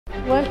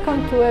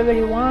Welcome to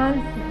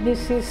everyone.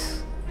 This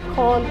is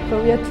called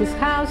Probiotics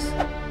House.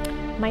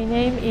 My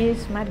name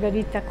is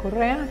Margarita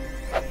Correa.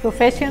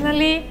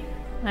 Professionally,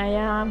 I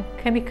am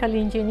chemical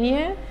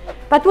engineer.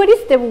 But what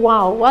is the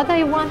wow? What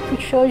I want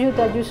to show you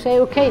that you say,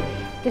 okay,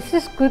 this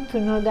is good to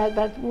know that,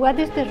 but what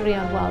is the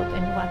real wow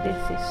and what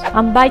is this? I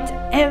invite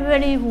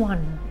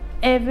everyone,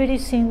 every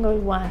single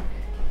one,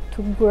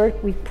 to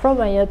work with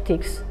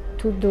probiotics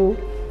to do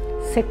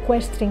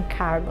sequestering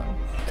carbon,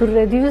 to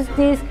reduce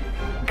this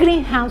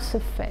greenhouse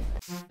effect.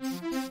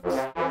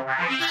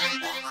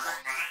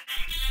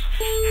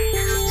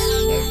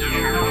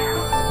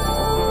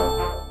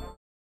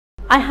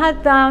 I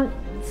had done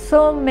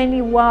so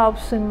many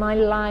wows in my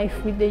life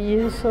with the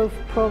use of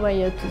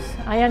probiotics.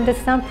 I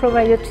understand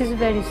probiotics is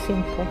very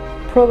simple.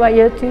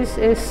 Probiotics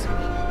is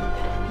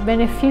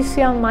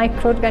beneficial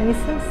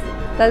microorganisms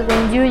that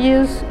when you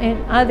use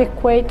an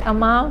adequate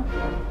amount,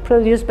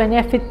 produce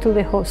benefit to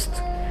the host.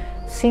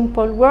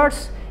 Simple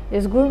words,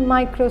 is good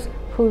microbes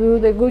who do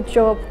the good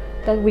job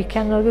that we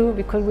cannot do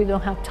because we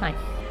don't have time.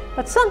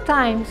 But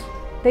sometimes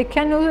they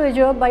cannot do the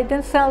job by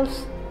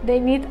themselves. They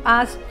need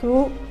us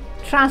to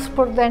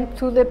transport them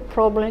to the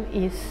problem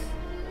is.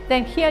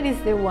 Then here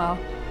is the wow.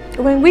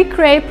 When we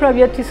create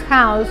Probiotics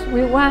House,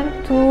 we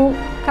want to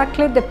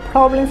tackle the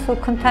problems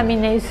of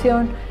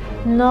contamination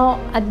not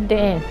at the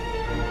end.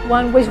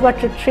 One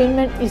wastewater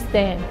treatment is the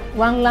end.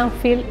 One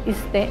landfill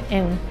is the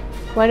end.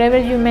 Whatever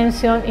you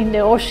mentioned in the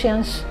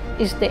oceans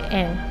is the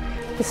end.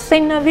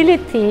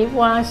 Sustainability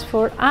was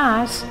for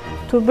us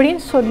to bring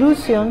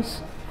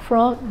solutions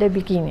from the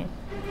beginning.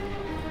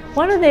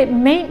 One of the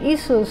main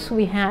issues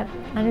we had,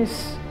 and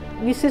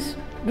this is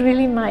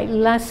really my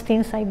last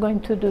things I'm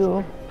going to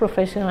do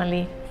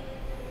professionally,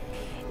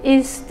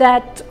 is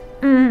that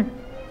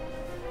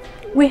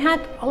we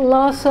had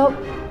lots of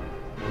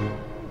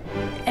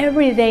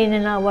every day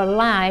in our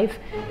life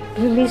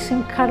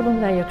releasing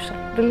carbon dioxide.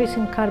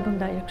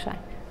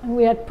 And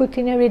we are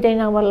putting every day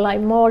in our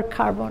life more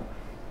carbon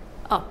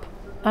up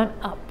and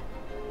up.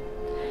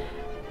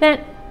 Then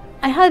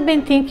I had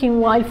been thinking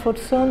why for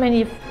so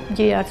many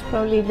years,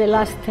 probably the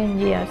last 10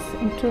 years,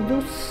 to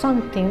do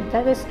something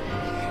that is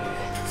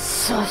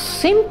so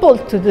simple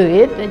to do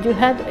it that you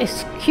had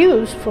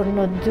excuse for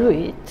not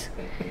doing it.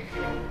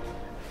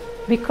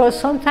 Because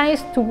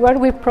sometimes to work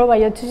with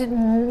probiotics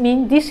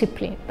means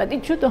discipline, but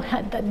if you don't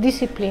have that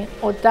discipline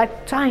or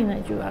that time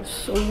and you are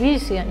so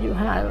busy and you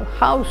have a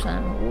house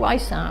and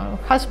wives and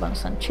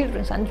husbands and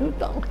children and you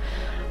don't,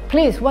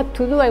 please, what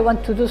to do? I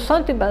want to do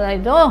something, but I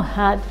don't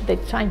have the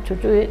time to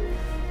do it.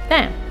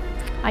 Then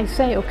I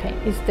say, okay,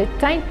 it's the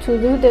time to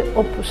do the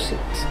opposite.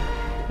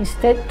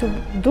 Instead to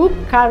do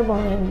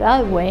carbon in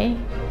that way,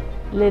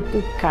 let's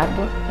do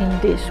carbon in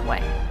this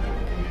way.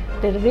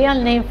 The real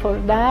name for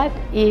that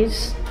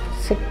is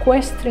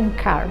sequestering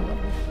carbon.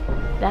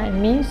 That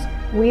means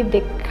we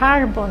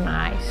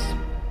decarbonize.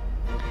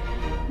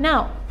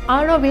 Now,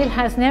 Auroville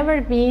has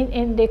never been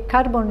in the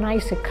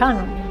carbonized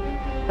economy,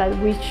 but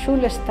we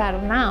should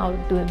start now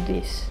doing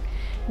this.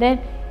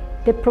 Then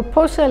the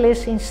proposal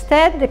is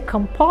instead the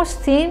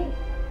composting,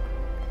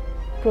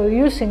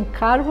 producing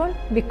carbon,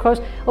 because,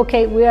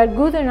 okay, we are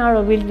good in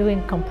Auroville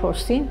doing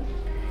composting.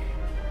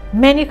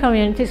 Many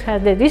communities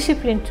have the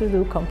discipline to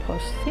do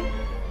composting.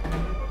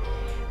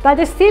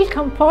 But still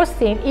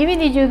composting, even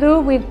if you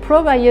do with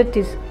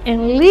probiotics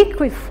in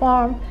liquid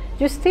form,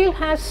 you still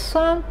have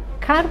some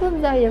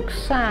carbon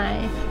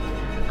dioxide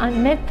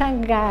and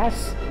methane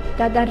gas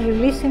that are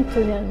releasing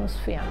to the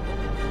atmosphere.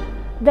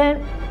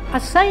 Then,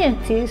 as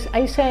scientist,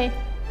 I say,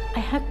 I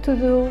have to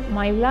do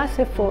my last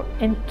effort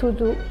and to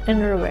do in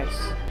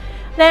reverse.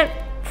 Then,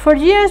 for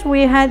years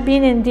we had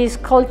been in this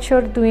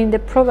culture doing the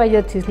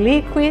probiotics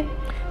liquid,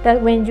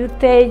 that when you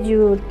take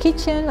your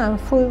kitchen and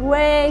food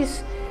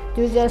waste,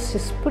 you just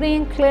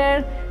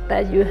sprinkle,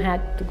 but you had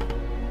to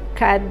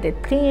cut the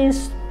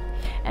pins,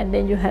 and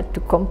then you had to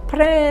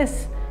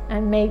compress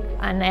and make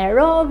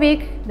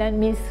anaerobic, that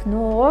means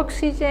no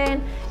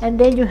oxygen, and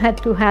then you had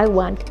to have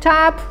one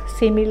tap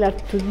similar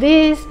to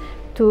this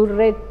to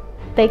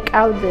take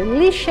out the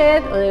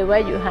leachate,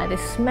 otherwise you had a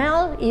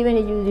smell, even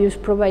if you use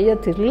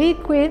probiotic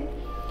liquid.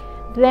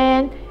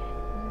 Then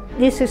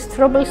this is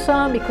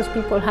troublesome because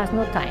people have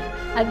no time.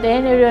 At the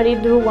end, everybody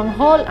do one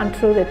hole and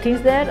throw the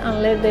things there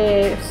and let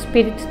the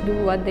spirits do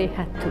what they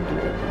had to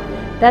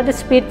do. That the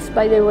spirits,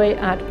 by the way,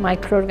 are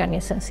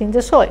microorganisms in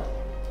the soil.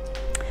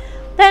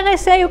 Then I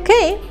say,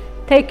 okay,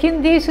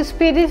 taking these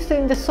spirits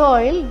in the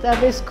soil,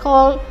 that is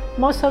called,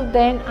 most of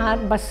them are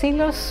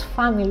Bacillus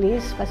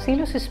families,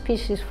 Bacillus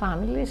species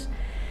families.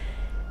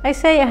 I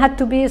say I had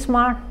to be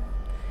smart.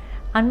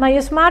 And my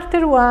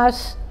smarter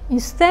was,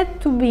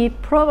 instead to be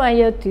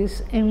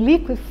probiotics in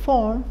liquid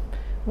form,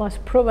 was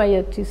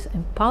probiotics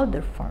in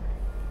powder form.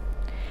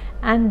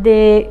 And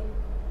the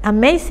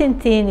amazing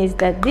thing is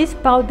that this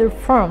powder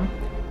form,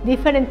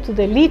 different to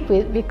the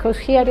liquid, because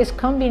here is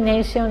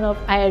combination of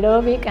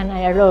aerobic and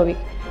anaerobic.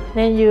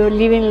 Then you're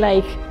living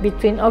like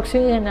between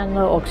oxygen and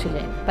no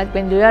oxygen. But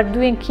when you are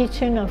doing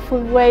kitchen or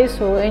food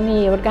waste or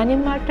any organic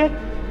matter,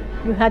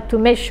 You have to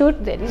make sure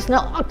there is no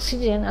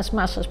oxygen as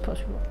much as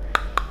possible.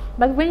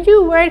 But when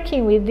you're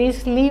working with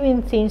these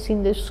living things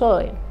in the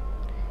soil,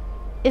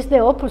 it's the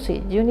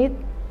opposite. You need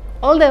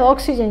all the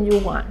oxygen you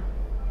want.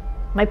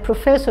 My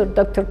professor,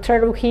 Dr.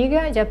 Teru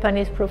Higa,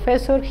 Japanese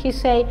professor, he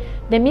say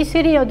the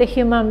misery of the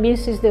human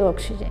beings is the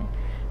oxygen.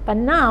 But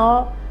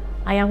now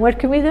I am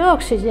working with the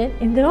oxygen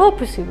in the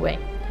opposite way,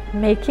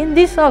 making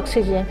this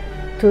oxygen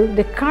to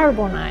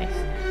decarbonize.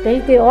 There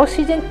is the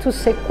oxygen to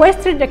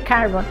sequester the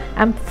carbon.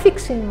 I'm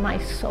fixing my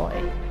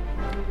soil.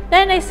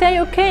 Then I say,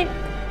 okay,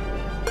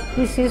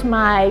 this is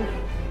my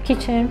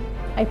kitchen.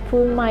 I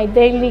put my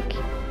daily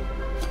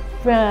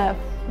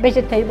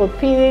vegetable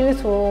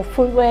peels or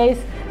food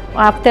waste.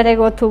 After I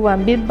go to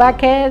one big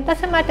bucket,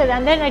 doesn't matter,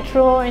 and then I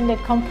throw in the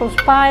compost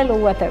pile or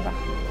whatever.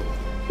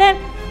 Then,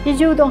 if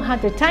you don't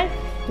have the time,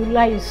 your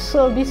life is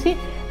so busy,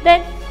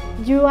 then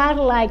you are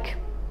like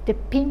the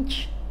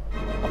pinch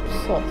of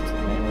salt.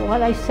 And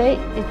what I say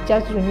is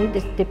just you need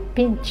the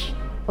pinch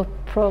of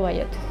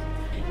probiotics.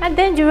 And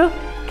then you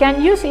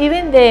can use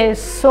even the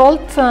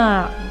salt,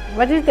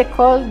 what is it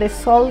called, the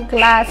salt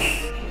glass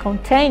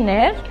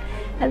container,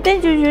 and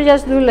then you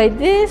just do like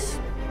this,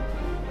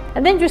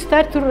 and then you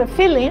start to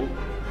refilling,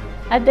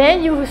 and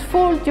then you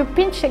full, you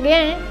pinch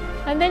again,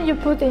 and then you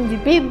put in the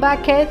big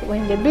bucket, or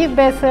in the big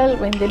vessel,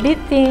 or in the big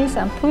things,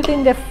 and put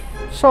in the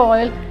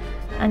soil,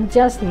 and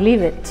just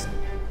leave it.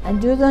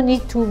 And you don't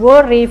need to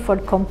worry for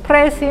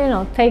compressing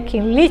or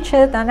taking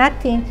leachate and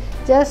nothing.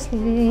 Just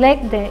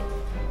let the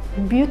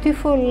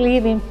beautiful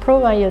living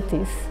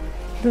probiotics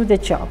do the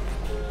job.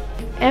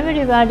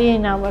 Everybody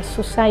in our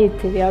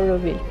society, the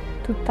Auroville,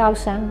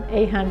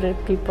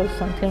 2,800 people,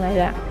 something like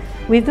that.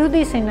 We do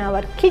this in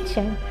our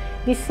kitchen.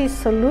 This is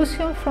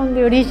solution from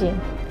the origin.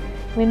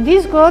 When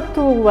this go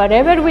to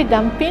whatever we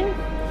dumping,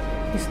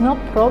 it's no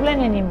problem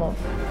anymore.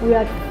 We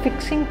are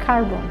fixing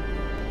carbon.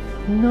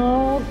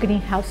 No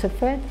greenhouse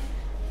effect,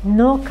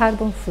 no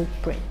carbon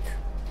footprint.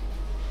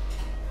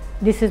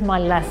 This is my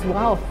last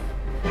wow.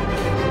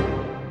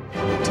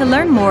 To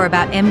learn more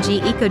about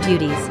MG Eco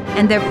Duties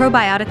and their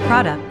probiotic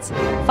products,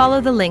 follow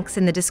the links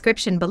in the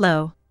description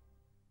below.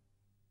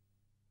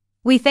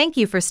 We thank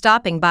you for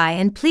stopping by,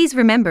 and please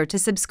remember to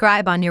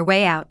subscribe on your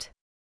way out.